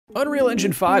Unreal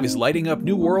Engine 5 is lighting up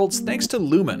new worlds thanks to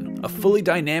Lumen, a fully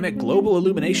dynamic global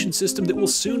illumination system that will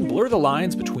soon blur the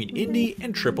lines between indie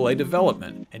and AAA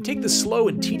development, and take the slow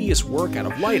and tedious work out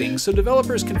of lighting so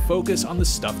developers can focus on the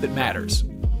stuff that matters.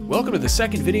 Welcome to the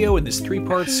second video in this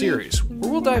three-part series, where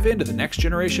we'll dive into the next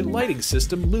generation lighting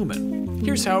system, Lumen.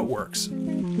 Here's how it works.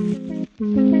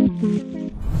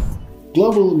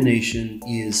 Global illumination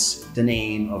is the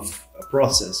name of a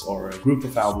process or a group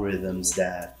of algorithms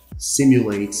that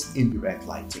simulates indirect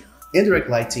lighting. Indirect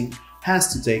lighting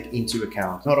has to take into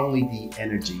account not only the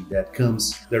energy that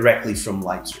comes directly from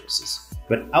light sources,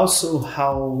 but also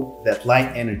how that light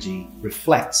energy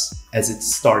reflects as it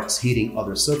starts hitting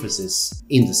other surfaces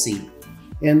in the scene.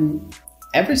 And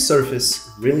every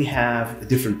surface really have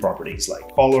different properties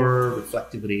like color,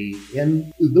 reflectivity,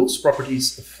 and those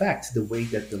properties affect the way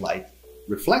that the light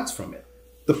reflects from it.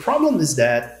 The problem is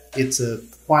that it's a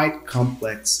quite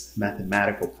complex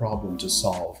mathematical problem to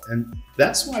solve, and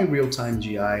that's why real-time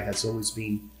GI has always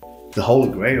been the holy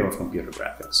grail of computer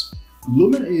graphics.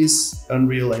 Lumen is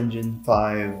Unreal Engine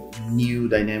 5 new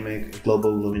dynamic global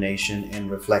illumination and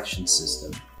reflection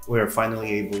system. We're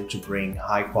finally able to bring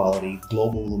high-quality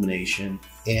global illumination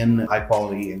and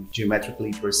high-quality and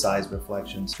geometrically precise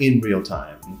reflections in real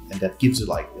time, and that gives you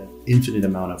like an infinite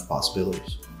amount of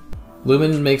possibilities.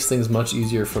 Lumen makes things much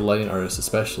easier for lighting artists,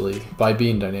 especially by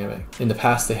being dynamic. In the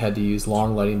past, they had to use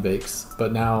long lighting bakes,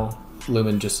 but now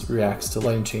Lumen just reacts to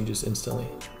lighting changes instantly.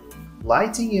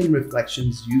 Lighting and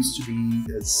reflections used to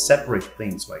be separate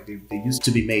things, right? They used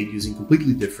to be made using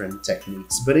completely different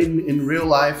techniques, but in real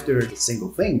life, they're a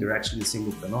single thing. They're actually a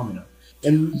single phenomenon.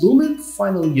 And Lumen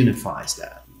finally unifies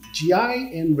that.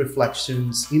 GI and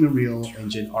reflections in Unreal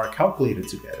Engine are calculated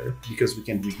together because we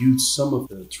can reuse some of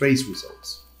the trace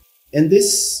results. And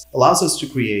this allows us to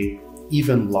create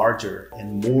even larger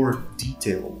and more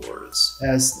detailed worlds,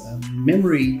 as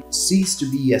memory ceased to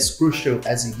be as crucial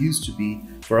as it used to be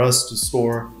for us to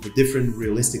store the different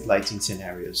realistic lighting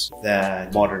scenarios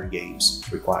that modern games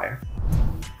require.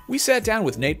 We sat down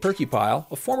with Nate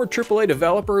Purkeypile, a former AAA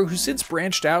developer who since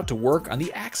branched out to work on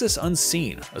The Axis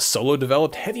Unseen, a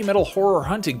solo-developed heavy metal horror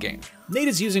hunting game. Nate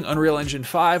is using Unreal Engine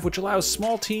 5, which allows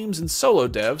small teams and solo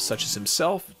devs, such as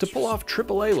himself, to pull off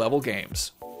AAA-level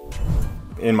games.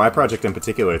 In my project in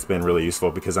particular, it's been really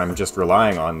useful because I'm just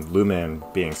relying on Lumen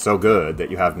being so good that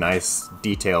you have nice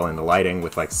detail in the lighting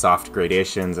with like soft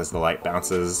gradations as the light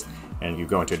bounces, and you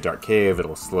go into a dark cave,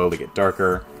 it'll slowly get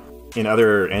darker. In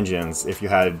other engines, if you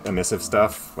had emissive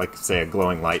stuff, like say a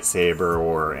glowing lightsaber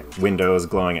or windows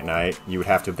glowing at night, you would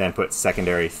have to then put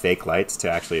secondary fake lights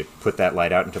to actually put that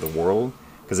light out into the world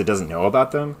because it doesn't know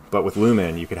about them. But with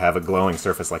Lumen, you could have a glowing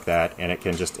surface like that and it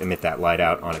can just emit that light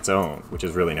out on its own, which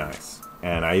is really nice.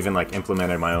 And I even like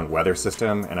implemented my own weather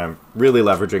system, and I'm really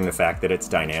leveraging the fact that it's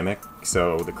dynamic,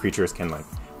 so the creatures can like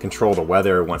control the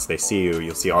weather. Once they see you,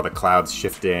 you'll see all the clouds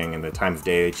shifting and the time of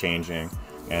day changing.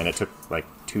 And it took like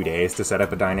 2 days to set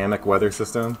up a dynamic weather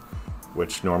system,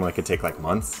 which normally could take like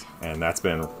months, and that's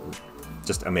been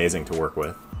just amazing to work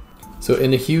with. So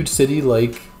in a huge city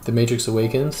like The Matrix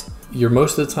Awakens, you're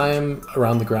most of the time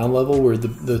around the ground level where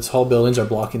the tall buildings are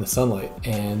blocking the sunlight,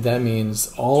 and that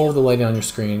means all of the lighting on your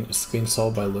screen is being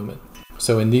solved by Lumen.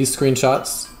 So in these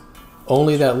screenshots,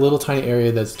 only that little tiny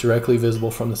area that's directly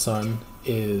visible from the sun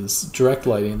is direct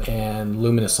lighting, and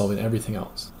Lumen is solving everything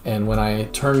else. And when I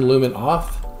turn Lumen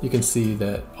off, you can see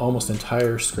that almost the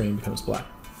entire screen becomes black.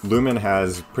 Lumen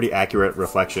has pretty accurate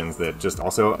reflections that just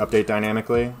also update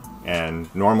dynamically,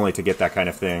 and normally to get that kind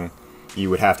of thing, you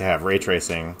would have to have ray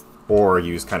tracing or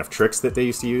use kind of tricks that they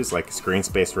used to use, like screen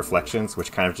space reflections,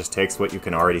 which kind of just takes what you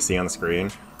can already see on the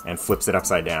screen and flips it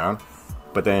upside down.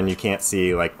 But then you can't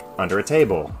see like under a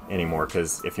table anymore,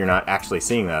 because if you're not actually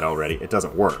seeing that already, it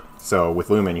doesn't work. So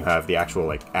with Lumen, you have the actual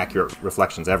like accurate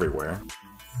reflections everywhere.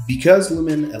 Because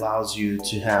Lumen allows you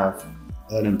to have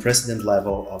an unprecedented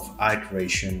level of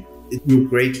iteration, it will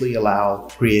greatly allow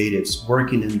creatives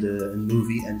working in the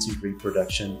movie and TV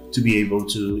production to be able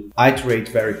to iterate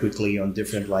very quickly on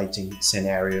different lighting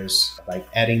scenarios, like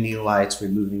adding new lights,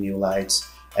 removing new lights,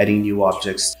 adding new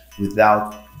objects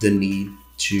without the need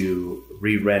to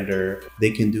re-render.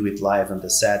 They can do it live on the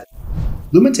set.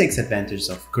 Lumen takes advantage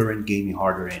of current gaming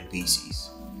hardware and PCs,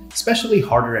 especially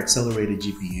hardware accelerated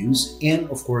GPUs and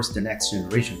of course the next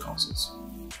generation consoles.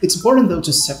 It's important though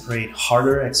to separate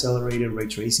hardware accelerated ray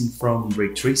tracing from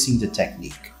ray tracing the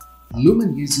technique.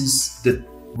 Lumen uses the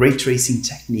ray tracing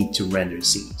technique to render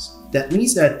scenes. That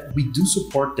means that we do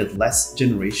support the last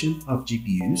generation of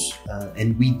GPUs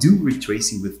and we do ray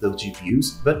tracing with those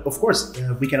GPUs, but of course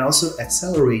we can also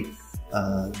accelerate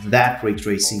that ray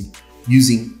tracing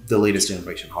using the latest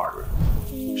generation hardware.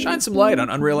 Shine some light on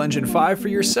Unreal Engine 5 for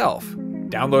yourself.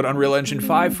 Download Unreal Engine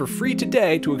 5 for free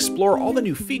today to explore all the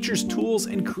new features, tools,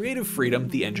 and creative freedom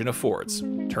the engine affords.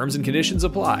 Terms and conditions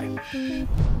apply.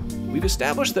 We've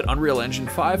established that Unreal Engine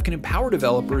 5 can empower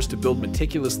developers to build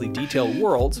meticulously detailed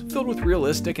worlds filled with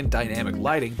realistic and dynamic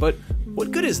lighting, but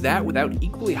what good is that without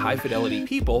equally high-fidelity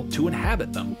people to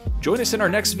inhabit them? Join us in our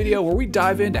next video where we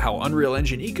dive into how Unreal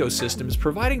Engine ecosystem is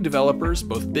providing developers,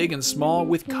 both big and small,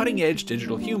 with cutting-edge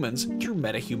digital humans through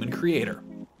MetaHuman Creator.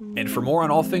 And for more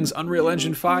on all things Unreal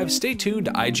Engine 5, stay tuned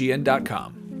to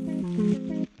IGN.com.